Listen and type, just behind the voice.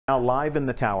Now live in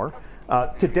the tower.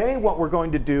 Today what we're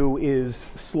going to do is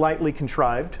slightly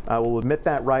contrived. I will admit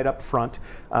that right up front.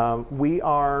 We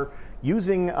are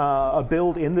using a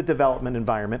build in the development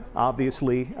environment.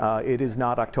 Obviously, it is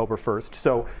not October 1st,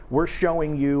 so we're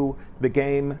showing you the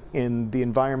game in the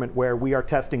environment where we are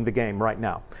testing the game right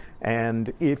now.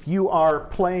 And if you are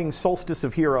playing Solstice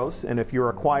of Heroes, and if you're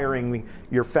acquiring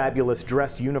your fabulous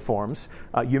dress uniforms,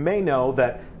 you may know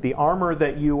that the armor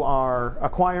that you are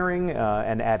acquiring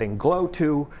and adding glow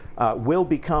to will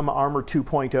become Armor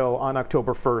 2.0 on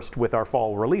October 1st with our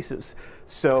fall releases.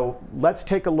 So let's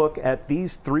take a look at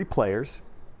these three players,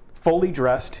 fully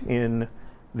dressed in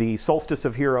the Solstice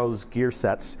of Heroes gear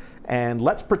sets, and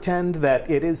let's pretend that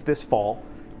it is this fall.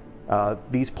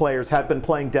 These players have been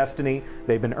playing Destiny,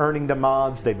 they've been earning the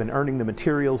mods, they've been earning the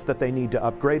materials that they need to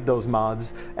upgrade those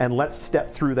mods, and let's step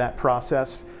through that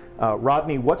process.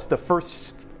 Rodney, what's the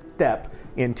first step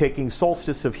in taking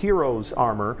Solstice of Heroes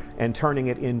armor and turning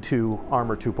it into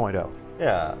Armor 2.0?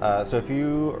 Yeah, so if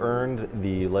you earned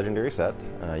the Legendary set,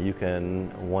 you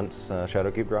can, once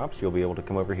Shadowkeep drops, you'll be able to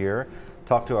come over here,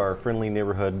 talk to our friendly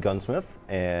neighborhood gunsmith,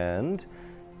 and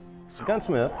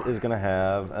Gunsmith is going to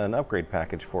have an upgrade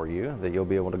package for you that you'll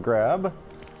be able to grab,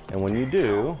 and when you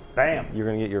do, bam, you're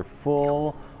going to get your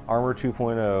full Armor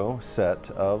 2.0 set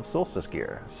of Solstice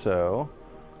gear. So,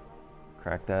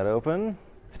 crack that open.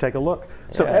 Let's take a look.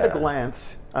 So at a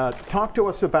glance, talk to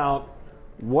us about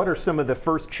what are some of the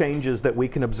first changes that we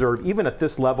can observe, even at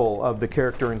this level of the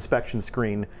character inspection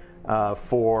screen,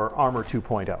 for Armor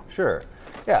 2.0. Sure.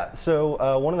 Yeah,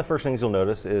 so one of the first things you'll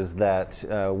notice is that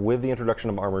with the introduction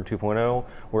of Armor 2.0,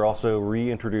 we're also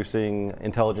reintroducing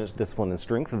Intelligence, Discipline, and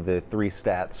Strength, the three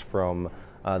stats from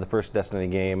the first Destiny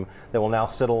game that will now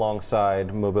sit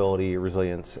alongside Mobility,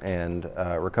 Resilience, and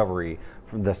Recovery,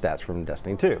 from the stats from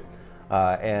Destiny 2.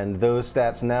 And those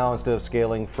stats now, instead of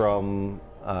scaling from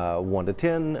 1 to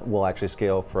 10, will actually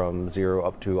scale from 0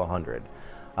 up to 100.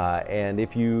 And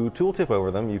if you tooltip over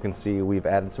them, you can see we've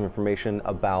added some information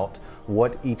about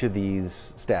what each of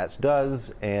these stats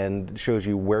does and shows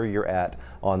you where you're at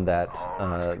on that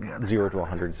 0 to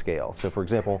 100 scale. So for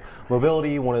example,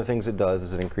 mobility, one of the things it does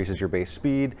is it increases your base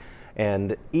speed,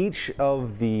 and each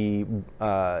of the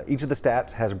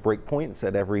stats has breakpoints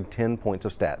at every 10 points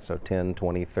of stats, so 10,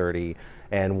 20, 30,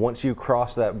 and once you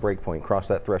cross that breakpoint, cross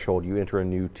that threshold, you enter a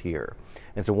new tier.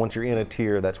 And so once you're in a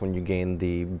tier, that's when you gain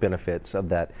the benefits of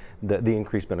that, the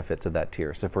increased benefits of that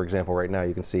tier. So for example, right now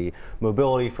you can see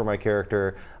mobility for my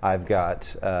character. I've got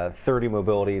 30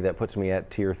 mobility that puts me at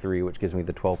tier 3, which gives me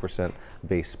the 12%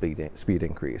 base speed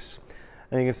increase.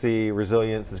 And you can see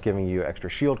resilience is giving you extra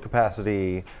shield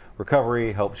capacity.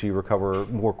 Recovery helps you recover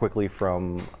more quickly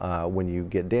from when you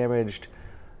get damaged.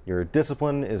 Your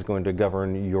discipline is going to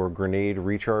govern your grenade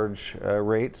recharge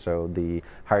rate. So the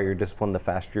higher your discipline, the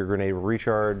faster your grenade will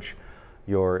recharge.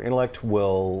 Your intellect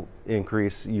will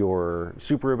increase your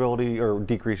super ability or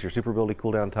decrease your super ability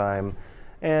cooldown time.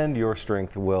 And your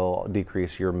strength will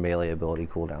decrease your melee ability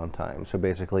cooldown time. So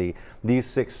basically, these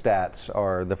 6 stats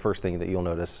are the first thing that you'll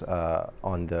notice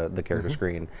on the character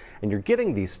screen. And you're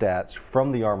getting these stats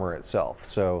from the armor itself.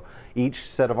 So each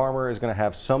set of armor is going to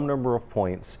have some number of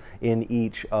points in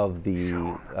each of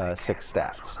the 6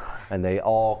 stats. And they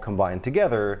all combine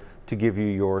together to give you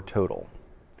your total.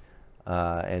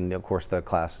 And of course the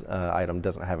class item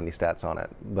doesn't have any stats on it,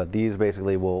 but these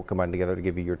basically will combine together to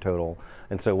give you your total.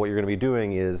 And so what you're going to be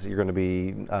doing is you're going to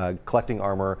be collecting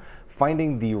armor,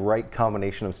 finding the right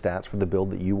combination of stats for the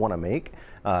build that you want to make,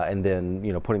 and then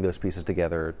putting those pieces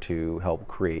together to help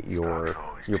create your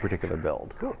particular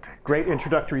build. Cool. Great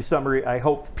introductory summary. I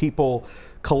hope people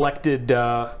collected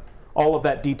all of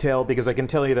that detail, because I can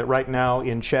tell you that right now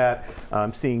in chat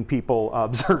I'm seeing people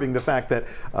observing the fact that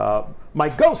my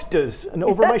ghost is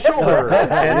over my shoulder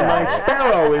and my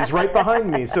sparrow is right behind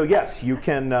me. So yes, you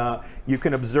can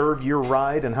observe your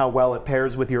ride and how well it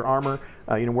pairs with your armor.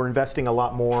 We're investing a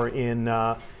lot more in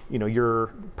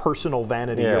your personal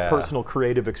vanity, your personal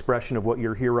creative expression of what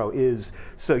your hero is.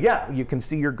 So yeah, you can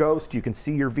see your ghost, you can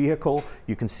see your vehicle,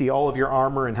 you can see all of your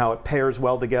armor and how it pairs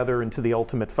well together into the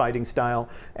ultimate fighting style.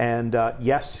 And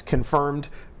yes, confirmed,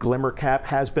 Glimmer Cap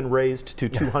has been raised to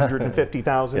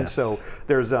 250,000. Yes. So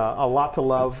there's a lot to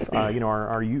love.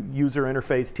 Our user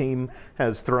interface team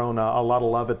has thrown a lot of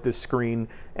love at this screen,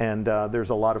 and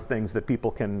there's a lot of things that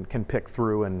people can pick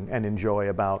through and enjoy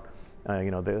about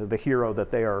the hero that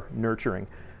they are nurturing.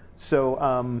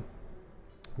 So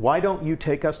why don't you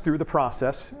take us through the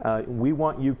process? We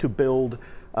want you to build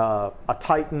a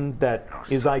Titan that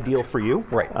is ideal for you.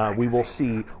 Right. We will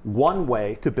see one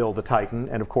way to build a Titan,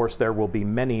 and of course there will be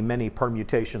many, many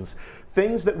permutations.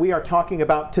 Things that we are talking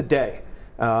about today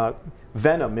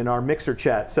Venom in our Mixer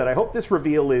chat said, I hope this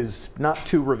reveal is not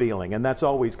too revealing, and that's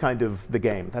always kind of the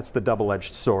game. That's the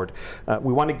double-edged sword.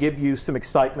 We want to give you some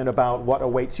excitement about what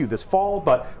awaits you this fall,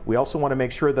 but we also want to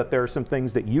make sure that there are some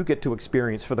things that you get to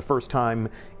experience for the first time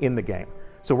in the game.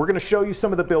 So we're going to show you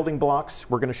some of the building blocks.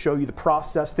 We're going to show you the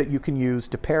process that you can use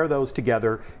to pair those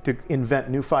together to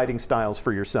invent new fighting styles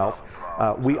for yourself.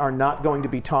 We are not going to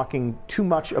be talking too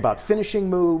much about finishing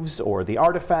moves or the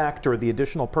artifact or the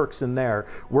additional perks in there.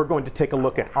 We're going to take a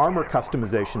look at armor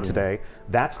customization today.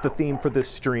 That's the theme for this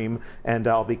stream, and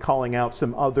I'll be calling out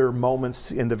some other moments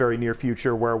in the very near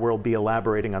future where we'll be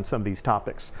elaborating on some of these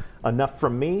topics. Enough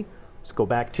from me. Let's go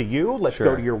back to you. Let's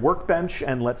go to your workbench,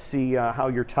 and let's see how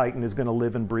your Titan is going to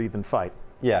live and breathe and fight.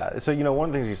 Yeah, so one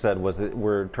of the things you said was that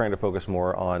we're trying to focus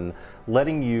more on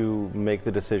letting you make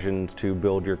the decisions to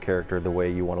build your character the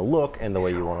way you want to look and the way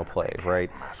you want to play,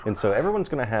 right? And so everyone's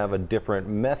going to have a different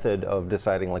method of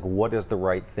deciding like what is the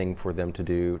right thing for them to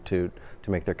do to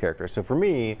make their character. So for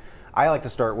me, I like to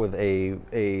start with a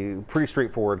pretty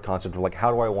straightforward concept of like how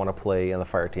do I want to play in the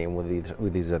fire team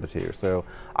with these other two. So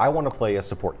I want to play a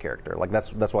support character. Like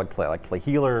that's what I play. I like to play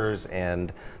healers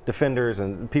and defenders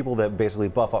and people that basically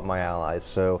buff up my allies.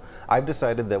 So I've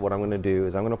decided that what I'm going to do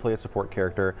is I'm going to play a support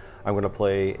character. I'm going to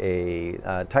play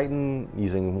a Titan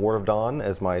using Ward of Dawn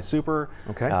as my super.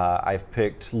 Okay. I've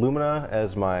picked Lumina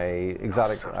as my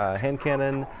exotic hand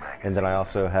cannon, and then I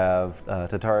also have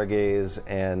Tatara Gaze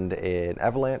and an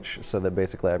Avalanche, so that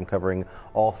basically I'm covering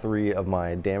all three of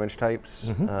my damage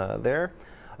types there.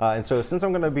 And so since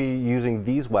I'm going to be using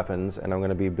these weapons and I'm going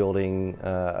to be building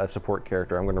a support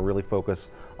character, I'm going to really focus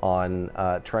on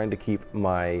trying to keep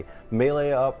my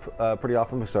melee up pretty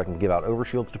often so I can give out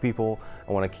overshields to people.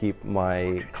 I want to keep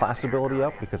my class ability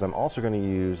up because I'm also going to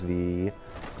use the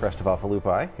Crest of Alpha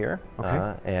Lupi here.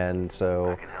 Okay. And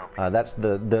so that's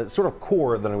the sort of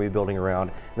core that I'm going to be building around.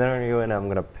 And then I'm going to go in and I'm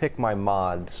going to pick my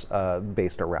mods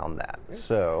based around that.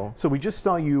 So we just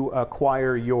saw you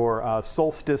acquire your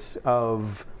Solstice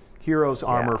of Heroes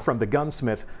armor from the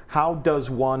gunsmith. How does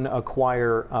one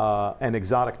acquire an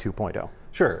exotic 2.0?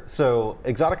 Sure. So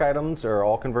exotic items are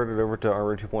all converted over to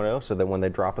Armor 2.0 so that when they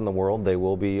drop in the world, they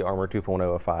will be Armor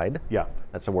 2.0-ified. Yeah.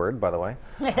 That's a word, by the way.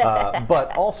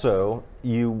 But also,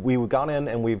 we've gone in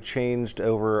and we've changed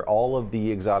over all of the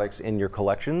exotics in your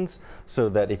collections so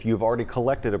that if you've already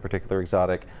collected a particular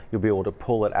exotic, you'll be able to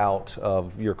pull it out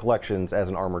of your collections as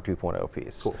an Armor 2.0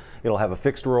 piece. Cool. It'll have a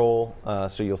fixed roll,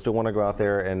 so you'll still want to go out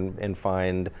there and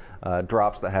find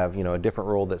drops that have a different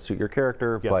roll that suit your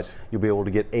character, but you'll be able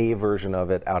to get a version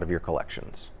of it out of your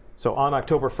collections. So on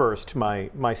October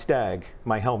 1st, my stag,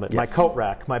 my helmet, my coat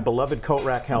rack, my beloved coat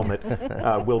rack helmet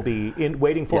will be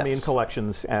waiting for me in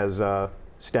collections as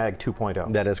Stag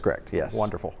 2.0. That is correct, yes.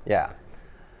 Wonderful. Yeah.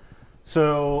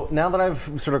 So now that I've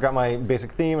sort of got my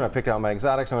basic theme and I've picked out my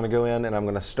exotics, I'm going to go in and I'm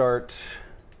going to start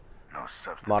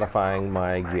modifying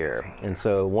my gear. And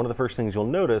so one of the first things you'll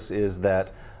notice is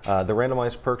that the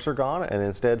randomized perks are gone and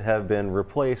instead have been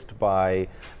replaced by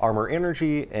armor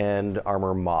energy and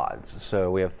armor mods. So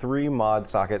we have 3 mod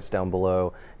sockets down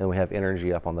below and we have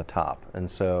energy up on the top. And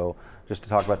so just to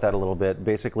talk about that a little bit,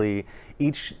 basically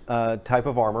each type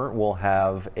of armor will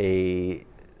have an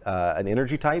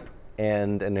energy type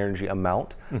and an energy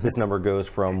amount. This number goes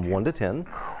from 1 to 10,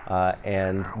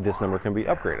 and this number can be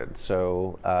upgraded.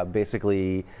 So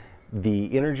basically,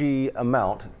 the energy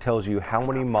amount tells you how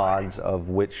many mods of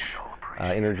which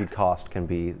energy cost can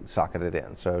be socketed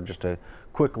in. So just a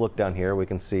quick look down here, we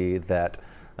can see that,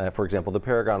 for example, the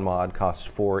Paragon mod costs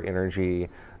 4 energy.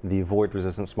 The Void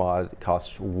Resistance mod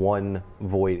costs 1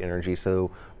 Void energy. So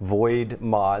Void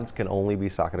mods can only be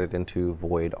socketed into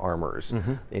Void armors.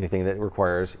 Anything that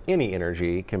requires any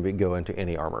energy can go into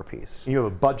any armor piece. You have a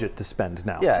budget to spend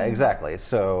now. Yeah, exactly.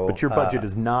 So, but your budget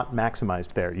is not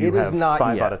maximized there. You it have is not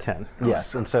 5 yet. out of 10.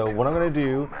 Yes, and so what I'm going to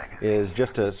do is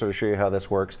just to sort of show you how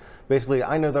this works. Basically,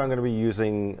 I know that I'm going to be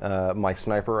using my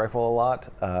sniper rifle a lot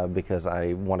because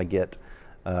I want to get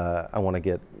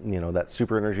that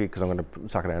super energy because I'm going to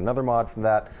socket in another mod from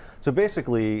that. So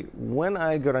basically, when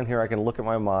I go down here, I can look at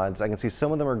my mods. I can see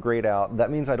some of them are grayed out. That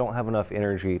means I don't have enough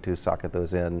energy to socket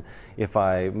those in. If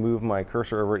I move my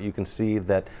cursor over it, you can see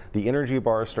that the energy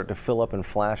bars start to fill up and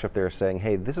flash up there saying,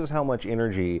 hey, this is how much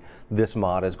energy this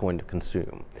mod is going to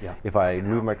consume. Yeah. If I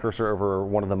move my cursor over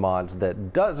one of the mods that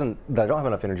I don't have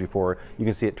enough energy for, you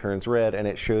can see it turns red and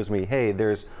it shows me, hey,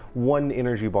 there's 1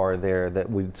 energy bar there that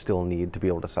we'd still need to be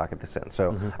able to socket this in.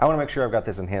 So I want to make sure I've got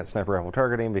this enhanced sniper rifle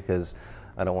targeting because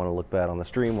I don't want to look bad on the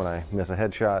stream when I miss a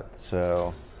headshot.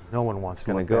 So no one wants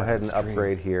to I'm going to go ahead and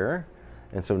upgrade here.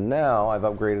 And so now I've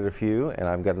upgraded a few and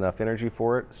I've got enough energy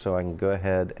for it, so I can go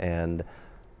ahead and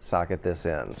socket this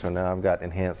in. So now I've got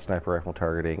enhanced sniper rifle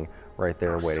targeting right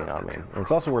there waiting on me. And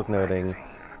it's also worth noting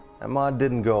that mod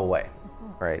didn't go away,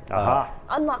 right?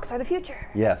 Unlocks are the future.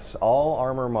 Yes, all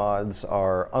armor mods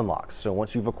are unlocked. So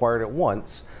once you've acquired it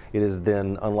once, it is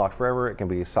then unlocked forever. It can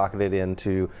be socketed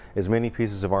into as many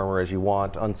pieces of armor as you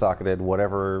want, unsocketed,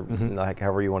 whatever, like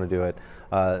however you want to do it.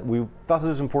 We thought this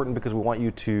was important because we want you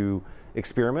to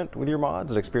experiment with your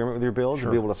mods and experiment with your builds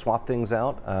and be able to swap things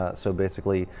out. So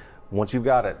basically, once you've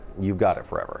got it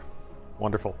forever.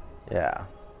 Wonderful. Yeah.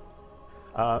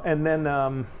 And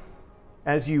then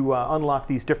as you unlock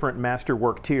these different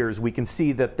masterwork tiers, we can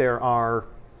see that there are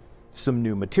some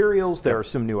new materials. There are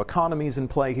some new economies in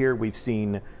play here. We've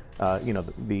seen, you know,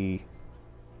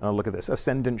 look at this,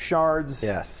 Ascendant Shards.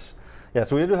 Yes. Yeah,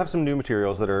 so we do have some new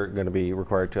materials that are going to be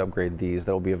required to upgrade these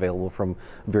that will be available from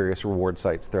various reward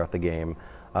sites throughout the game.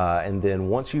 And then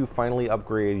once you finally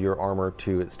upgrade your armor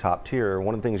to its top tier,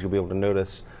 one of the things you'll be able to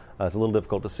notice, it's a little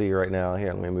difficult to see right now, here,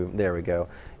 let me move, there we go,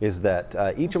 is that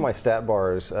each of my stat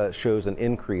bars shows an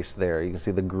increase there. You can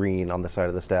see the green on the side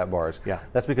of the stat bars. Yeah.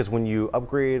 That's because when you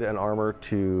upgrade an armor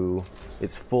to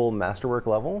its full masterwork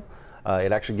level,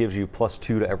 it actually gives you +2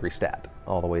 to every stat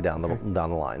all the way down the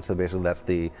line. So basically that's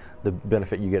the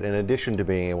benefit you get in addition to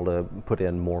being able to put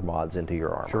in more mods into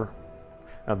your armor. Sure.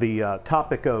 Now the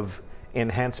topic of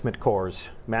enhancement cores,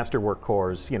 masterwork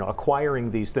cores, you know,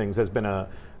 acquiring these things has been a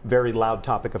very loud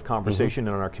topic of conversation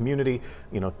in our community.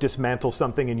 You know, dismantle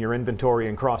something in your inventory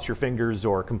and cross your fingers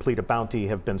or complete a bounty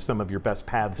have been some of your best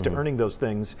paths to earning those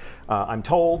things. I'm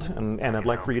told, and I'd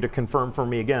like for you to confirm for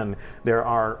me again, there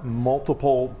are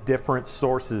multiple different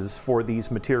sources for these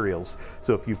materials.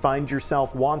 So if you find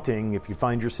yourself wanting, if you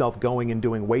find yourself going and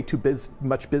doing way too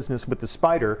much business with the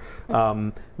spider,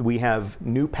 we have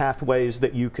new pathways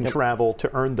that you can travel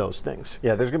to earn those things.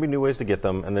 Yeah, there's going to be new ways to get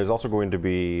them, and there's also going to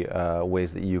be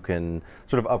ways that you can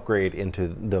sort of upgrade into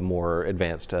the more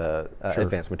advanced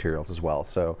advanced materials as well.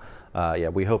 So yeah,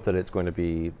 we hope that it's going to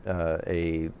be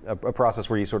a process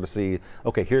where you sort of see,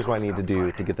 okay, here's what I need to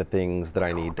do to get the things that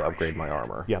I need to upgrade my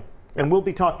armor. Yeah. And we'll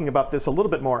be talking about this a little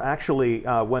bit more actually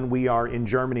when we are in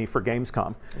Germany for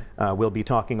Gamescom. We'll be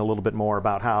talking a little bit more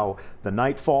about how the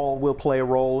Nightfall will play a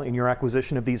role in your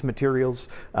acquisition of these materials.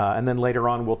 And then later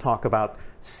on we'll talk about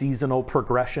seasonal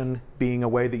progression being a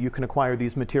way that you can acquire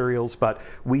these materials. But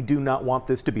we do not want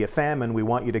this to be a famine. We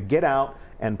want you to get out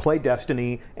and play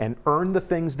Destiny and earn the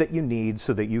things that you need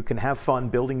so that you can have fun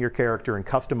building your character and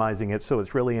customizing it so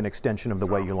it's really an extension of the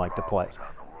way you like to play.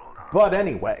 But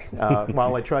anyway,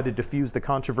 while I try to diffuse the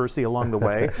controversy along the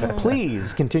way,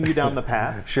 please continue down the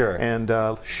path and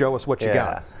show us what you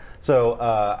got. So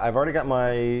I've already got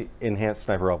my enhanced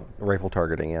sniper rifle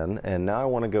targeting in, and now I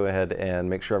want to go ahead and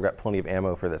make sure I've got plenty of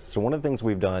ammo for this. So one of the things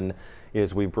we've done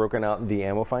is we've broken out the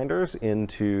ammo finders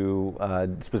into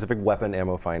specific weapon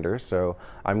ammo finders. So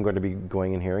I'm going to be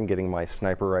going in here and getting my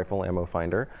sniper rifle ammo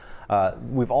finder.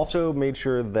 We've also made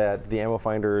sure that the ammo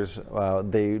finders,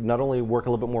 they not only work a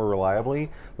little bit more reliably,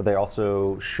 but they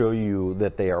also show you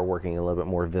that they are working a little bit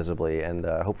more visibly. And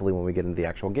hopefully when we get into the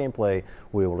actual gameplay,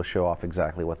 we'll be able to show off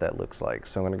exactly what that looks like.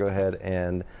 So I'm going to go ahead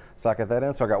and socket that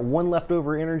in. So I've got one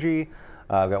leftover energy.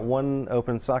 I've got one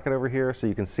open socket over here, so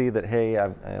you can see that, hey,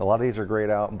 a lot of these are grayed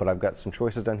out, but I've got some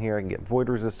choices down here. I can get void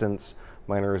resistance,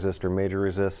 minor resist, or major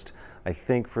resist. I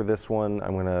think for this one,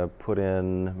 I'm gonna put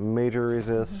in major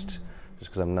resist,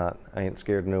 just because I ain't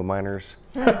scared of no minors.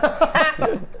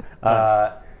 And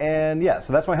yeah,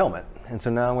 so that's my helmet. And so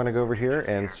now I'm gonna go over here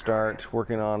and start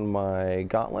working on my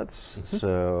gauntlets.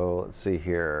 So let's see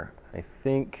here. I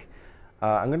think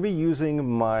I'm going to be using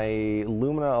my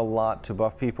Lumina a lot to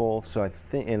buff people, so I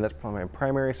think, and that's probably my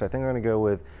primary, so I think I'm going to go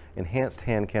with enhanced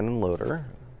hand cannon loader.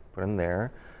 Put in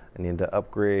there. I need to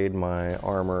upgrade my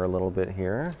armor a little bit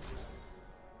here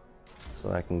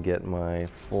so I can get my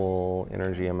full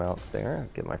energy amounts there,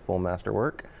 get my full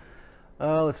masterwork.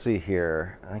 Let's see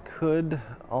here. I could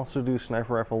also do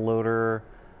sniper rifle loader.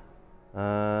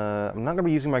 I'm not going to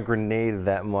be using my grenade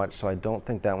that much, so I don't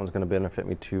think that one's going to benefit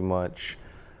me too much.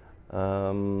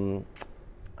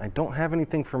 I don't have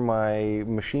anything for my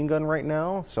machine gun right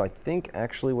now, so I think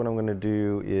actually what I'm going to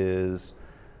do is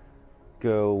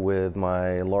go with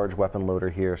my large weapon loader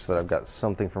here so that I've got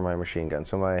something for my machine gun.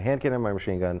 So my hand cannon and my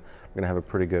machine gun are going to have a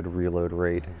pretty good reload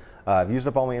rate. I've used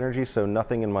up all my energy, so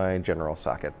nothing in my general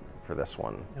socket for this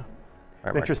one.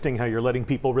 It's interesting how you're letting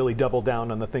people really double down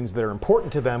on the things that are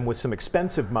important to them with some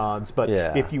expensive mods, but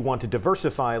if you want to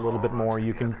diversify a little bit more,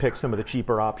 you can pick some of the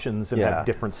cheaper options and have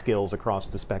different skills across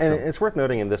the spectrum. And it's worth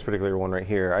noting in this particular one right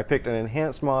here, I picked an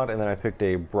enhanced mod and then I picked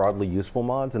a broadly useful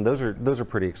mods, and those are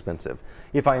pretty expensive.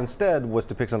 If I instead was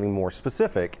to pick something more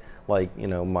specific, like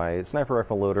my sniper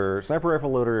rifle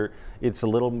loader, it's a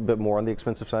little bit more on the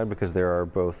expensive side because there are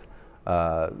both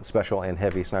special and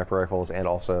heavy sniper rifles, and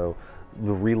also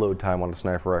the reload time on a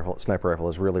sniper rifle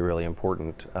is really, really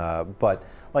important. But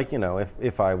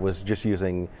if I was just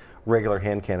using regular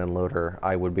hand cannon loader,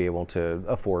 I would be able to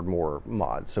afford more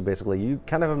mods. So basically, you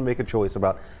kind of have to make a choice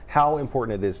about how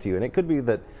important it is to you, and it could be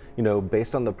that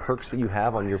based on the perks that you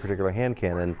have on your particular hand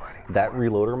cannon, that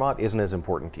reloader mod isn't as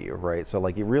important to you, right? So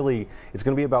it's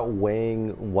going to be about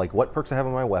weighing what perks I have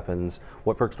on my weapons,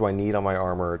 what perks do I need on my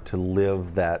armor to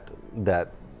live that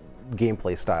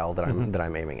gameplay style that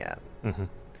I'm aiming at.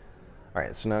 All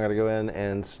right, so now I got to go in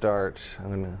and start.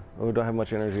 Don't have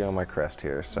much energy on my crest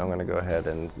here, so I'm going to go ahead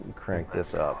and crank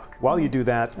this up. While you do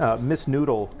that, Miss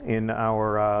Noodle in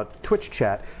our Twitch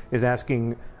chat is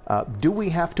asking, do we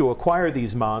have to acquire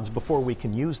these mods before we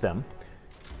can use them?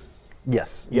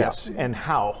 Yes. Yes, and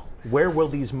how? Where will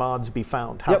these mods be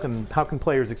found? How can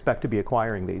players expect to be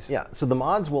acquiring these? Yeah, so the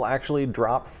mods will actually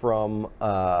drop from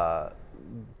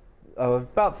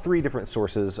about 3 different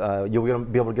sources. You'll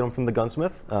be able to get them from the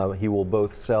gunsmith. He will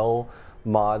both sell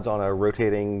mods on a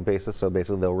rotating basis, so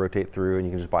basically they'll rotate through and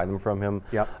you can just buy them from him.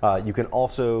 You can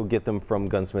also get them from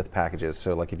gunsmith packages,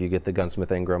 so like if you get the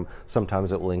gunsmith Ingram,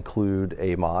 sometimes it will include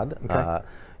a mod.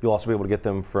 You'll also be able to get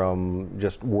them from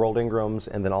just world Ingrams,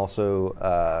 and then also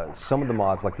some of the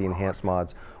mods, like the enhanced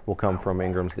mods, will come from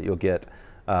Ingrams that you'll get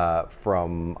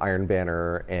from Iron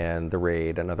Banner and the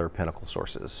Raid and other Pinnacle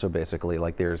sources. So basically,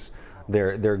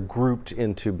 they're grouped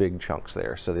into big chunks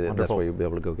there. So that's why you'll be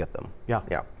able to go get them. Yeah.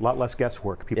 A lot less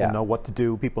guesswork. People know what to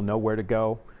do. People know where to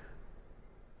go.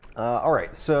 All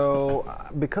right. So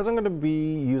because I'm going to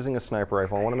be using a sniper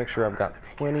rifle, I want to make sure I've got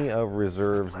plenty of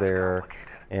reserves there.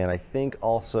 And I think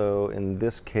also in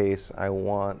this case, I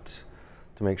want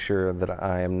to make sure that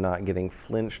I am not getting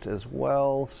flinched as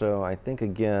well. So I think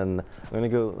again,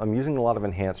 I'm using a lot of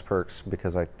enhanced perks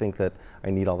because I think that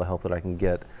I need all the help that I can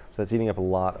get. So that's eating up a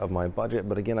lot of my budget,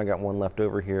 but again, I got one left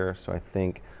over here. So I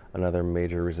think another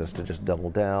major resist to just double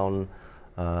down.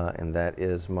 And that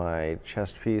is my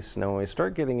chest piece. Now when we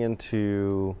start getting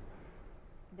into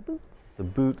the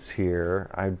boots here,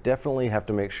 I definitely have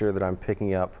to make sure that I'm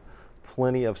picking up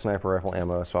plenty of sniper rifle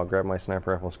ammo. So I'll grab my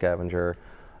sniper rifle scavenger.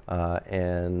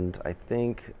 And I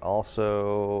think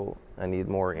also I need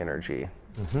more energy.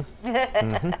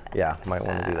 Yeah, might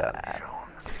want to do that.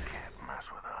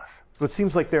 So it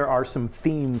seems like there are some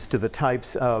themes to the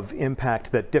types of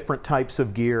impact that different types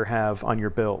of gear have on your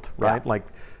build, right? Like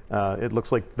it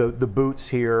looks like the boots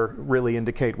here really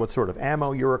indicate what sort of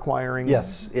ammo you're acquiring.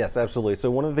 Yes, absolutely.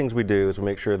 So one of the things we do is we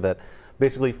make sure that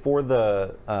basically for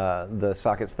the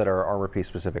sockets that are armor piece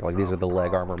specific, like these are the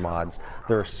leg armor mods,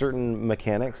 there are certain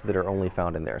mechanics that are only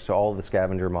found in there. So all of the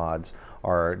scavenger mods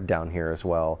are down here as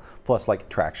well. Plus like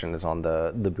traction is on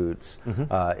the boots.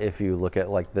 If you look at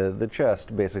like the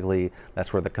chest, basically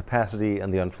that's where the capacity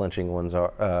and the unflinching ones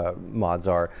are, mods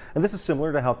are. And this is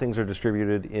similar to how things are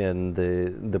distributed in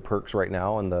the perks right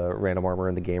now and the random armor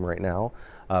in the game right now.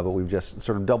 But we've just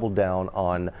sort of doubled down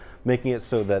on making it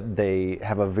so that they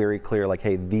have a very clear, like,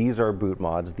 hey, these are boot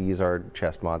mods, these are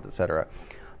chest mods, etc.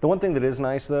 The one thing that is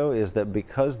nice, though, is that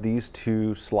because these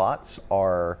 2 slots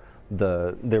are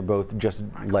they're both just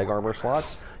leg armor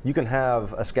slots, you can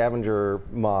have a scavenger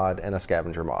mod and a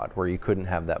scavenger mod, where you couldn't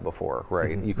have that before,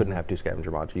 right? You couldn't have 2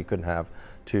 scavenger mods, you couldn't have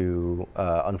 2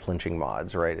 unflinching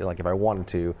mods, right? Like if I wanted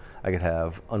to, I could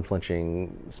have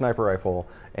unflinching sniper rifle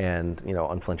and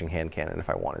unflinching hand cannon if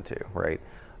I wanted to, right?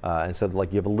 And so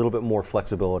like you have a little bit more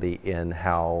flexibility in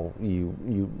how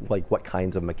you like what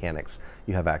kinds of mechanics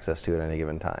you have access to at any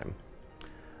given time.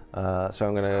 So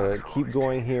I'm going to keep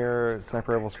going here,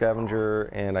 sniper rifle scavenger,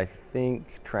 and I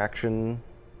think traction,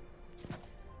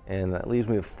 and that leaves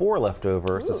me with 4 left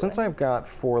over. Ooh. So since I've got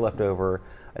 4 left over,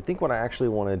 I think what I actually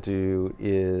want to do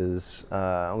is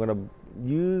I'm not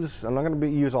going to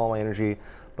use all my energy,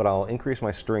 but I'll increase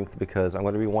my strength because I'm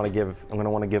going to want to give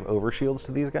overshields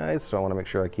to these guys. So I want to make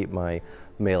sure I keep my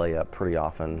melee up pretty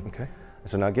often. Okay.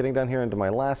 So now getting down here into my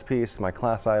last piece, my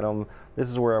class item,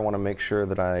 this is where I want to make sure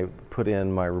that I put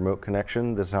in my remote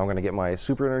connection. This is how I'm going to get my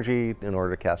super energy in order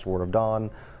to cast Ward of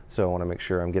Dawn. So I want to make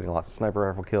sure I'm getting lots of sniper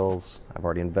rifle kills. I've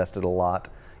already invested a lot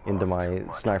into my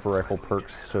sniper rifle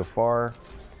perks so far.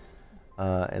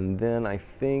 And then I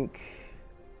think,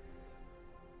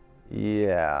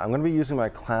 Yeah, I'm going to be using my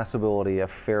class ability a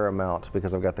fair amount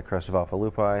because I've got the Crest of Alpha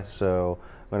Lupi, so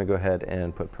I'm going to go ahead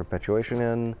and put Perpetuation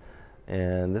in,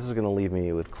 and this is going to leave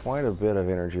me with quite a bit of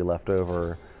energy left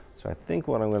over. So I think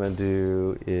what I'm going to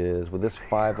do is, with this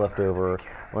 5 left over,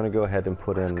 I'm going to go ahead and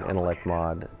put in Intellect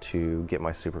mod to get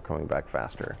my super coming back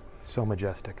faster. So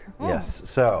majestic. Yes,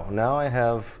 so now I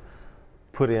have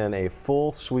put in a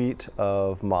full suite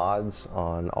of mods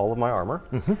on all of my armor.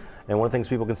 And one of the things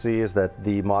people can see is that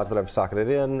the mods that I've socketed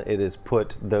in, it has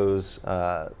put those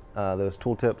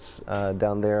tooltips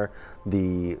down there.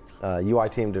 The UI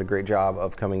team did a great job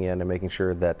of coming in and making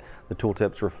sure that the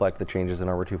tooltips reflect the changes in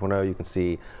Armor 2.0. You can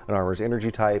see an armor's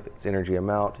energy type, its energy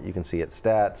amount, you can see its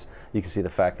stats, you can see the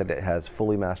fact that it has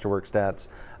fully masterwork stats.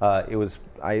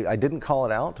 I didn't call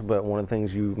it out, but one of the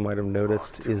things you might have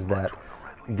noticed is that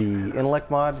the Intellect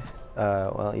mod,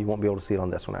 well, you won't be able to see it on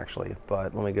this one actually,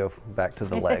 but let me go back to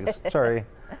the legs. Sorry.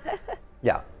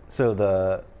 Yeah, so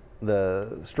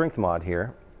the strength mod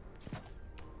here,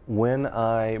 when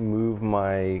I move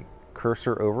my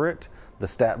cursor over it, the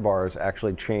stat bars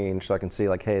actually change, so I can see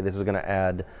like, hey, this is going to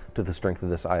add to the strength of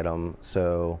this item.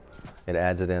 So it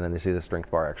adds it in, and you see the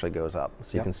strength bar actually goes up.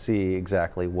 So you can see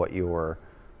exactly what your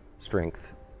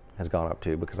strength has gone up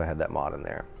to because I had that mod in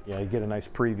there. Yeah, you get a nice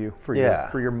preview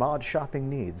for your mod shopping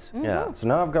needs. Yeah, so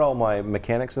now I've got all my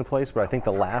mechanics in place, but I think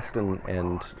the last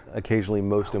and occasionally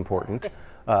most important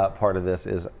part of this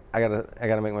is I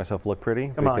gotta make myself look pretty.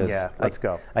 Come on, yeah, let's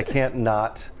go. I can't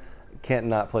not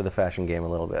play the fashion game a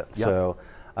little bit. Yep. So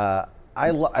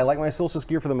I like my Solstice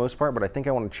gear for the most part, but I think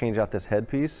I want to change out this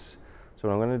headpiece. So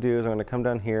what I'm going to do is I'm going to come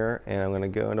down here and I'm going to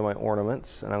go into my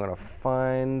ornaments and I'm going to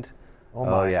find.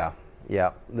 Oh yeah.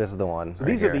 Yeah, this is the one. So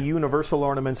these are the universal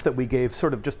ornaments that we gave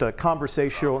sort of just a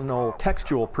conversational,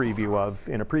 textual preview of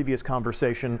in a previous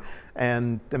conversation.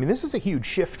 And I mean, this is a huge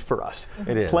shift for us.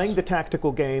 It is. Playing the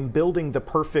tactical game, building the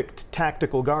perfect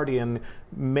tactical guardian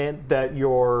meant that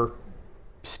your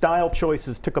style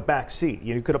choices took a back seat.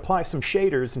 You could apply some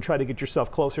shaders and try to get yourself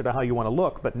closer to how you want to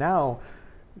look. But now,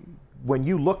 when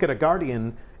you look at a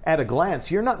guardian, at a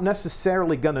glance, you're not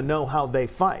necessarily going to know how they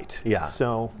fight. Yeah.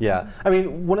 So. Yeah. I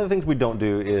mean, one of the things we don't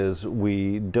do is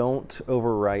we don't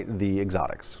overwrite the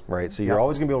exotics, right? So you're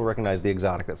always going to be able to recognize the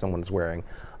exotic that someone's wearing.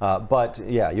 But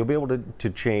yeah, you'll be able to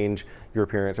change your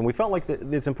appearance. And we felt like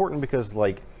it's important because,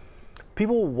 like,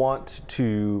 people want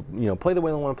to, play the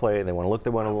way they want to play. They want to look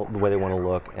the way they want to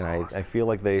look, and I feel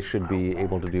like they should be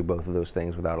able to do both of those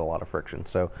things without a lot of friction.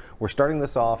 So we're starting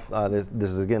this off. This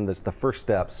is the first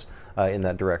steps in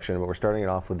that direction. But we're starting it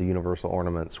off with the universal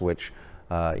ornaments, which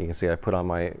you can see I put on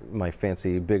my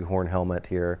fancy bighorn helmet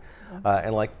here,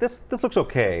 and like this looks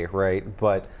okay, right?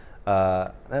 But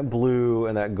that blue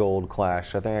and that gold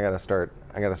clash. I think I got to start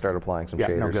applying some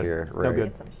shaders here. Right? No good.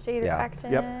 Get some shader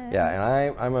action. Yep. Yeah,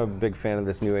 and I'm a big fan of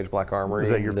this New Age Black Armory. Is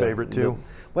that your favorite too?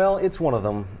 Well, it's one of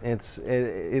them.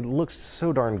 It looks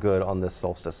so darn good on this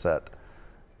Solstice set,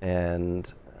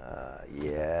 and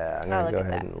yeah, I'm gonna go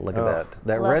ahead and look at that.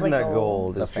 That red and that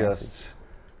gold is just.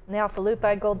 And the Alpha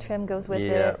Lupi gold trim goes with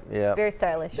it. Yeah. Very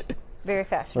stylish. Very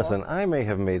fashionable. Listen, I may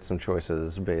have made some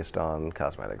choices based on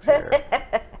cosmetics here.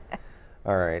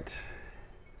 All right.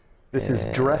 This is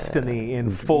Destiny in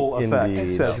full effect,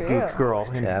 says Geek Girl.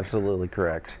 Absolutely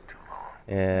correct.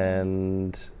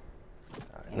 And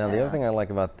now the other thing I like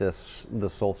about the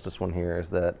Solstice one here is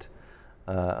that,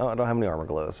 I don't have any armor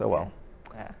glows. Oh well.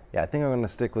 Yeah, I think I'm going to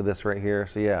stick with this right here.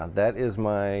 So yeah, that is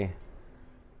my,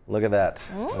 look at that.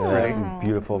 Right,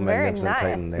 beautiful, magnificent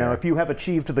Titan there. Now if you have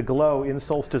achieved the glow in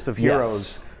Solstice of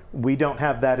Heroes, we don't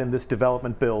have that in this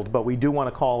development build, but we do want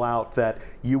to call out that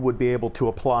you would be able to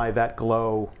apply that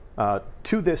glow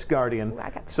to this Guardian.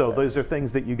 So those are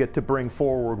things that you get to bring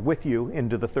forward with you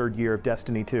into the third year of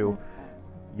Destiny 2.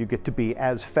 You get to be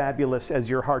as fabulous as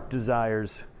your heart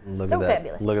desires. Look at that.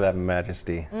 Fabulous. Look at that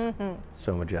majesty.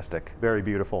 So majestic. Very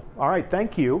beautiful. All right,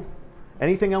 thank you.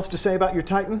 Anything else to say about your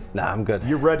Titan? Nah, I'm good.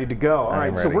 You're ready to go. All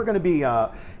right, so ready. we're going to be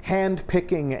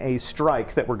hand-picking a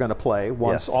strike that we're going to play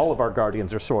once all of our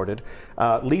Guardians are sorted.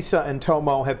 Lisa and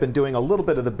Tomo have been doing a little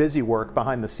bit of the busy work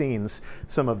behind the scenes,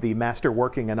 some of the master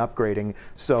working and upgrading.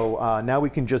 So now we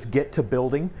can just get to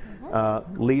building.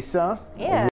 Lisa,